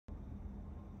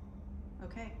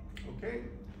Okay,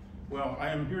 well, I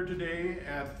am here today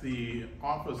at the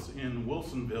office in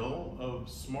Wilsonville of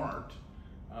SMART,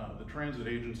 the transit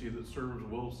agency that serves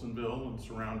Wilsonville and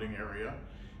surrounding area,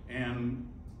 and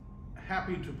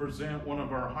happy to present one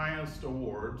of our highest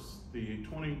awards, the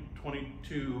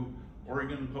 2022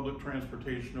 Oregon Public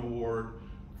Transportation Award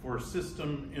for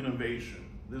System Innovation.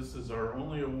 This is our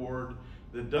only award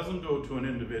that doesn't go to an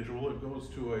individual, it goes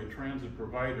to a transit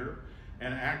provider,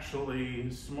 and actually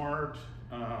SMART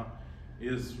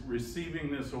is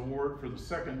receiving this award for the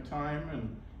second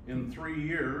time in 3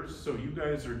 years, so you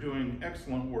guys are doing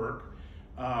excellent work.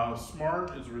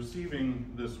 SMART is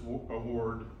receiving this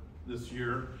award this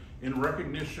year in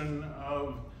recognition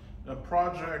of a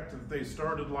project that they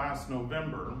started last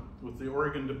November with the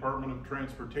Oregon Department of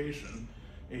Transportation,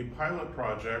 a pilot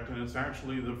project, and it's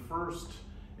actually the first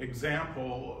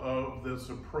example of this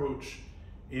approach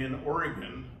in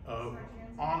Oregon of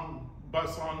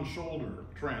bus on shoulder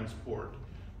transport,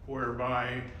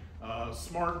 whereby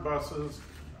SMART buses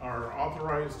are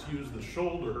authorized to use the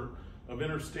shoulder of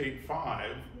Interstate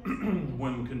 5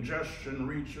 when congestion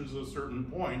reaches a certain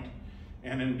point,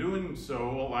 and in doing so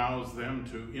allows them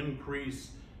to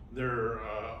increase their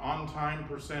on-time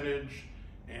percentage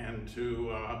and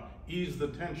to ease the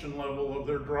tension level of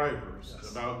their drivers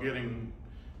about getting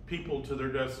people to their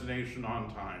destination on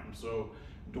time. So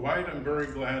Dwight, I'm very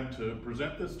glad to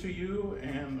present this to you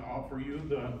and offer you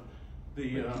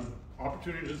the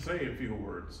opportunity to say a few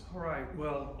words. All right,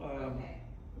 well,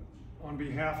 on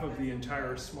behalf of the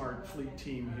entire SMART fleet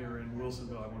team here in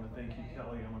Wilsonville, I want to thank you,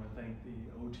 Kelly. I want to thank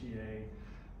the OTA.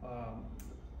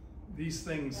 These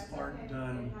things aren't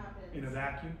done in a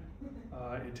vacuum.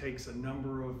 It takes a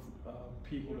number of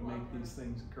people to make these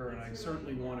things occur, and I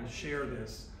certainly want to share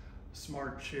this.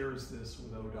 SMART shares this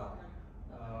with ODOT.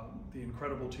 The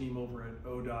incredible team over at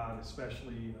ODOT,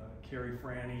 especially Carrie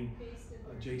Franny,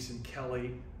 Jason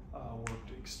Kelly,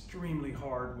 worked extremely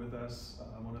hard with us.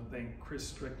 I want to thank Chris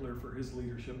Strickler for his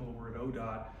leadership over at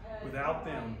ODOT. Without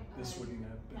them, this wouldn't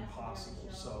have been possible.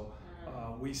 So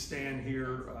we stand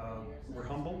here, we're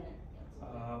humble,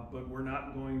 but we're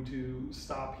not going to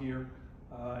stop here.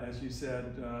 As you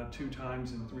said, 2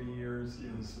 times in 3 years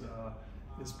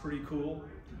is pretty cool,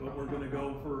 but we're going to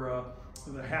go for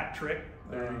the hat trick.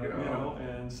 There you go. You know,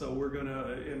 and so we're going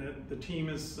to, and the team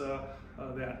is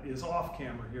that is off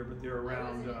camera here, but they're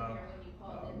around.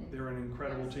 They're an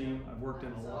incredible team. I've worked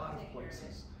in a lot of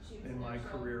places in my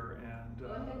career, and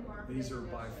these are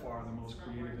by far the most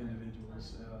creative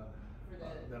individuals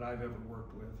that I've ever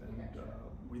worked with. And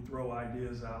we throw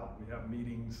ideas out. We have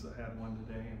meetings. I had one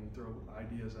today, and we throw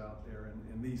ideas out there,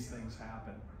 and these things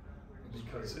happen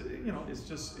because you know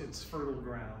it's fertile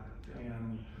ground.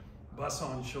 And bus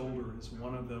on shoulder is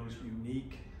one of those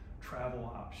unique travel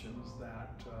options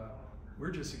that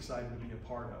we're just excited to be a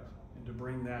part of, and to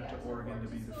bring that to Oregon, to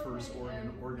be the first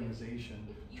Oregon organization,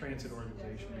 transit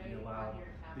organization, to be allowed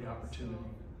the opportunity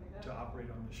to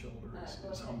operate on the shoulder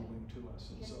is humbling to us.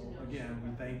 And so again,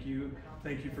 we thank you.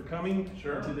 Thank you for coming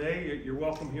today. You're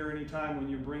welcome here anytime when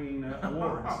you're bringing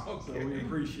awards. Okay. So we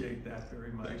appreciate that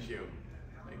very much. Thank you.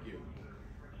 Thank you.